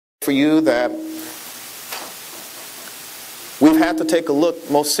for you that we've had to take a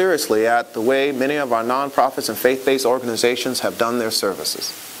look most seriously at the way many of our nonprofits and faith-based organizations have done their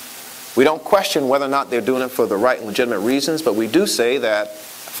services. We don't question whether or not they're doing it for the right and legitimate reasons, but we do say that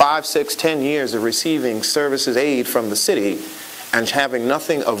 5, 6, 10 years of receiving services aid from the city and having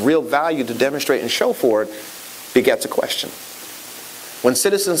nothing of real value to demonstrate and show for it begets a question. When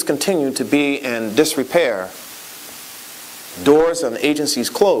citizens continue to be in disrepair, doors and agencies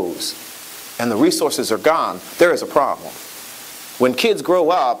close, and the resources are gone, there is a problem. When kids grow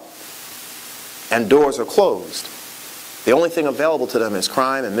up and doors are closed, the only thing available to them is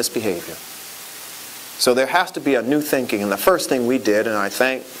crime and misbehavior. So there has to be a new thinking, and the first thing we did, and I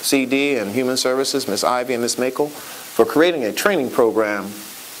thank CD and Human Services, Ms. Ivy and Ms. Makel, for creating a training program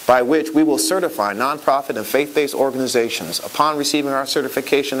by which we will certify nonprofit and faith-based organizations. Upon receiving our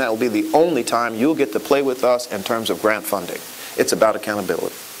certification, that will be the only time you'll get to play with us in terms of grant funding. It's about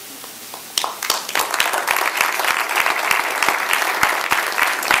accountability.